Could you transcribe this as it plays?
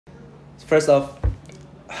First off,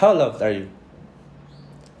 how loved are you?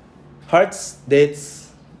 Hearts,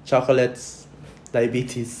 dates, chocolates,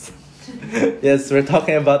 diabetes. Yes, we're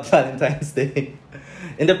talking about Valentine's Day.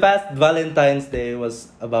 In the past, Valentine's Day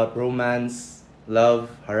was about romance, love,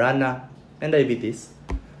 harana, and diabetes.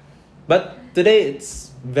 But today,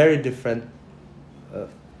 it's very different.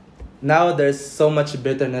 Now, there's so much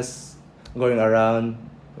bitterness going around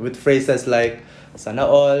with phrases like sana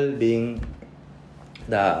all being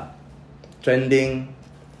the trending.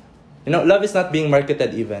 Love is not being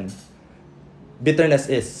marketed even. Bitterness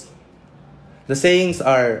is. The sayings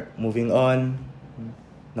are moving on,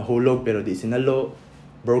 nahulog pero di sinalo,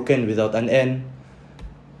 broken without an end.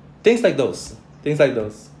 Things like those.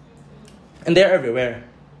 And they're everywhere.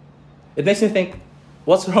 It makes me think,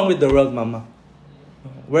 what's wrong with the world, Mama?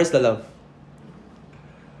 Where's the love?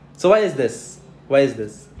 So why is this?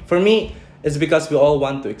 For me, it's because we all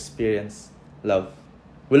want to experience love.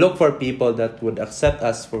 We look for people that would accept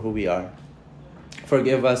us for who we are,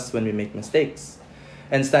 forgive us when we make mistakes,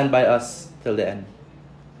 and stand by us till the end.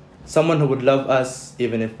 Someone who would love us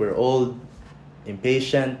even if we're old,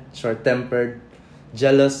 impatient, short-tempered,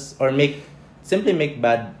 jealous, or simply make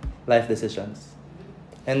bad life decisions.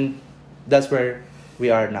 And that's where we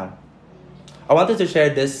are now. I wanted to share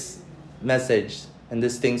this message and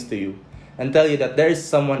these things to you and tell you that there is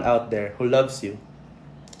someone out there who loves you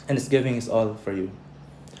and is giving his all for you.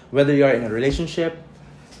 Whether you are in a relationship,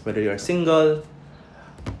 whether you are single,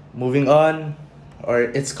 moving on, or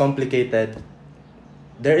it's complicated,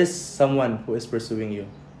 there is someone who is pursuing you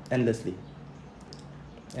endlessly.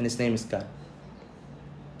 And his name is God.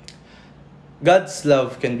 God's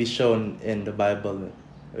love can be shown in the Bible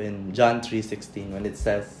in John 3:16 when it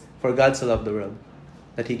says, "For God so loved the world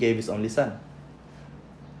that he gave his only son,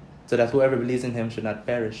 so that whoever believes in him should not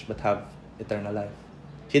perish but have eternal life."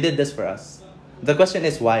 He did this for us. The question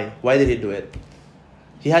is why? Why did he do it?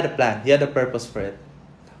 He had a plan. He had a purpose for it,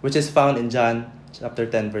 which is found in John chapter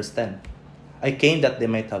 10, verse 10. "I came that they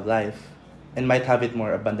might have life and might have it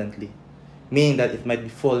more abundantly," meaning that it might be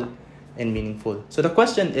full and meaningful. So the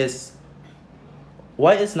question is,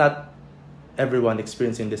 why is not everyone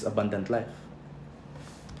experiencing this abundant life?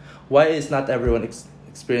 Why is not everyone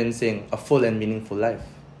experiencing a full and meaningful life?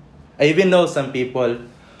 I even know some people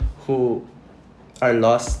who are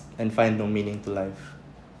lost and find no meaning to life.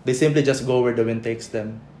 They simply just go where the wind takes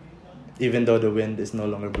them, even though the wind is no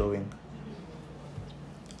longer blowing.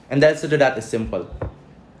 And the answer to that is simple.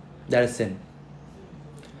 That is sin.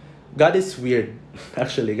 God is weird.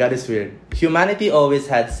 Actually, God is weird. Humanity always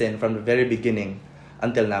had sin from the very beginning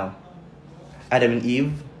until now. Adam and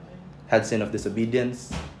Eve had sin of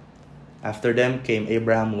disobedience. After them came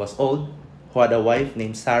Abraham, who was old, who had a wife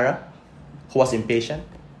named Sarah, who was impatient.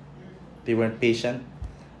 They weren't patient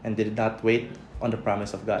and did not wait on the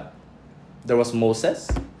promise of God. There was Moses,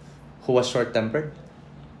 who was short-tempered,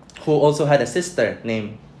 who also had a sister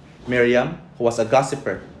named Miriam, who was a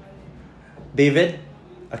gossiper. David,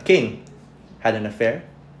 a king, had an affair.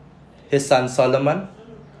 His son Solomon,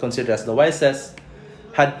 considered as the wisest,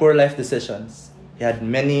 had poor life decisions. He had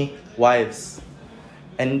many wives,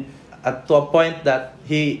 and to a point that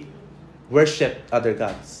he worshipped other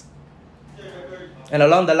gods. And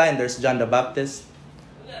along the line, there's John the Baptist,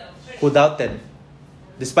 who doubted.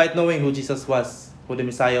 Despite knowing who Jesus was, who the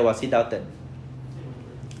Messiah was, he doubted.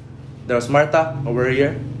 There was Martha, a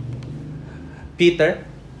warrior. Peter,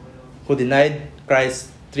 who denied Christ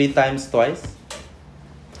 3 times twice.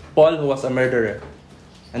 Paul, who was a murderer.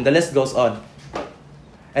 And the list goes on.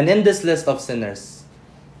 And in this list of sinners,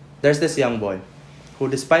 there's this young boy who,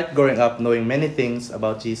 despite growing up knowing many things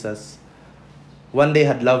about Jesus, one day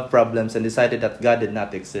had love problems and decided that God did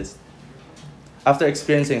not exist. After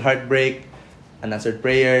experiencing heartbreak, unanswered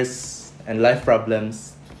prayers, and life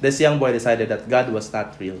problems, this young boy decided that God was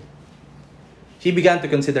not real. He began to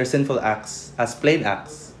consider sinful acts as plain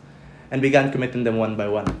acts and began committing them one by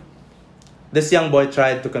one. This young boy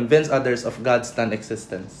tried to convince others of God's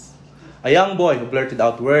non-existence. A young boy who blurted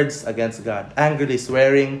out words against God, angrily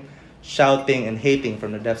swearing, shouting, and hating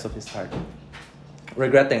from the depths of his heart,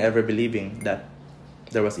 regretting ever believing that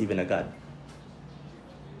there was even a God.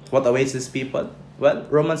 What awaits these people? Well,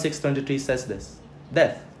 Romans 6:23 says this: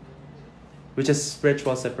 death, which is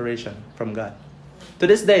spiritual separation from God. To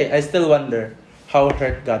this day, I still wonder how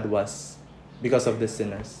hurt God was because of these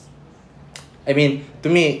sinners. I mean,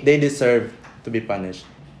 to me, they deserve to be punished.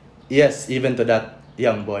 Yes, even to that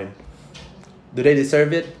young boy. Do they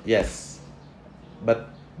deserve it? Yes.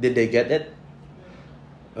 But did they get it?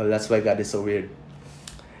 Well, that's why God is so weird.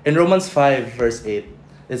 In Romans 5, verse 8,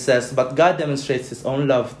 it says, "But God demonstrates his own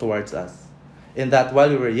love towards us, in that while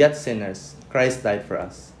we were yet sinners, Christ died for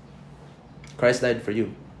us." Christ died for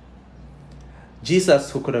you.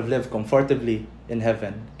 Jesus, who could have lived comfortably in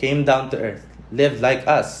heaven, came down to earth, lived like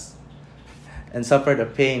us, and suffered a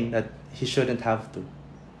pain that he shouldn't have to.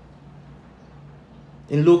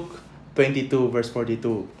 In Luke 22, verse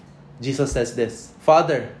 42, Jesus says this,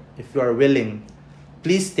 "Father, if you are willing,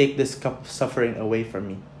 please take this cup of suffering away from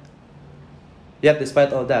me." Yet,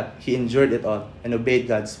 despite all that, he endured it all and obeyed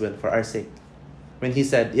God's will for our sake. When he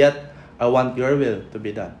said, "Yet, I want your will to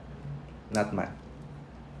be done, not mine."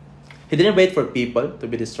 He didn't wait for people to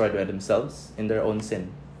be destroyed by themselves in their own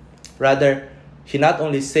sin. Rather, he not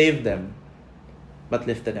only saved them, but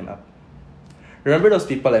lifted them up. Remember those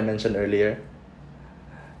people I mentioned earlier?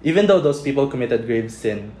 Even though those people committed grave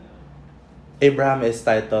sin, Abraham is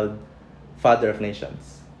titled Father of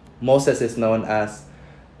Nations. Moses is known as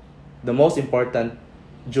the most important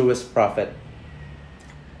Jewish prophet.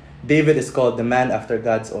 David is called the man after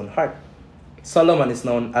God's own heart. Solomon is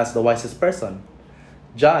known as the wisest person.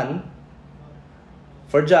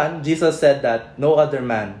 For John, Jesus said that no other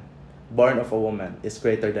man born of a woman is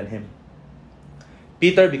greater than him.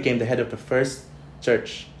 Peter became the head of the first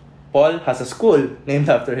church. Paul has a school named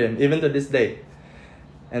after him, even to this day.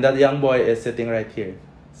 And that young boy is sitting right here,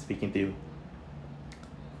 speaking to you.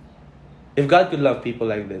 If God could love people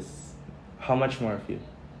like this, how much more of you?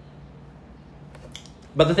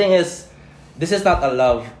 But the thing is, this is not a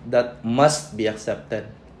love that must be accepted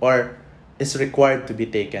or is required to be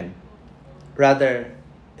taken. Rather,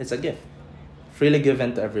 it's a gift, freely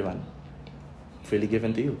given to everyone, freely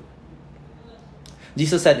given to you.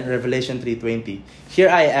 Jesus said in Revelation 3:20, "Here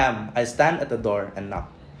I am, I stand at the door and knock.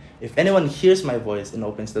 If anyone hears my voice and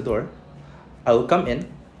opens the door, I will come in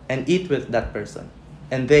and eat with that person,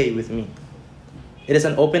 and they with me." It is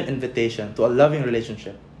an open invitation to a loving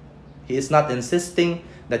relationship. He is not insisting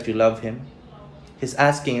that you love him. He's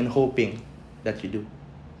asking and hoping that you do.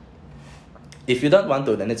 If you don't want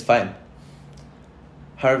to, then it's fine.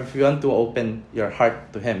 However, if you want to open your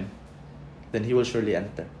heart to him, then he will surely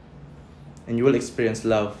enter. And you will experience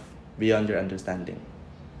love beyond your understanding.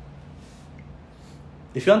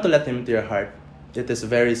 If you want to let him into your heart, it is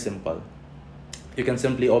very simple. You can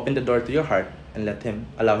simply open the door to your heart and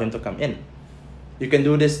allow him to come in. You can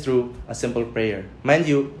do this through a simple prayer. Mind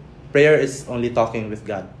you, prayer is only talking with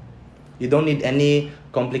God. You don't need any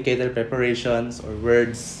complicated preparations or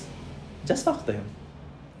words. Just talk to him.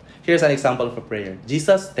 Here's an example of a prayer.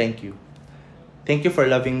 Jesus, thank you. Thank you for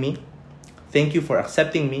loving me. Thank you for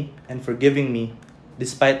accepting me and forgiving me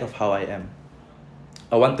despite of how I am.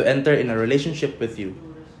 I want to enter in a relationship with you.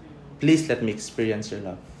 Please let me experience your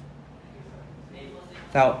love.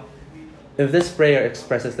 Now, if this prayer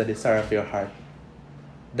expresses the desire of your heart,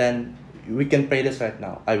 then we can pray this right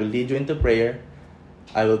now. I will lead you into prayer.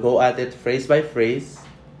 I will go at it phrase by phrase,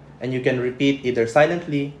 and you can repeat either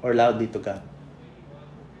silently or loudly to God.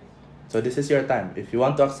 So this is your time. If you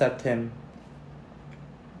want to accept him,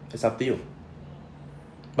 it's up to you.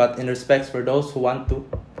 But in respect for those who want to,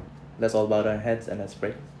 let's all bow our heads and let's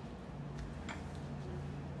pray.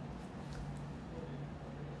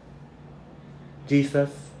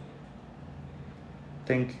 Jesus,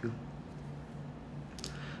 thank you.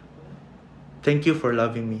 Thank you for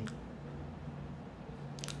loving me.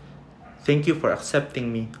 Thank you for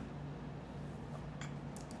accepting me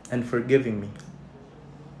and forgiving me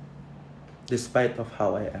despite of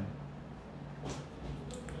how I am.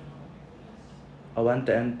 I want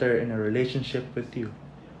to enter in a relationship with you.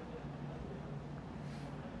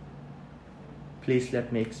 Please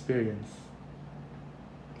let me experience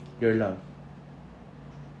your love.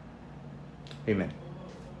 Amen.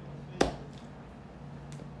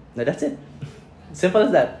 Now that's it. Simple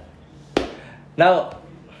as that. Now,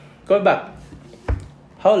 going back.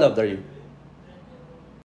 How loved are you?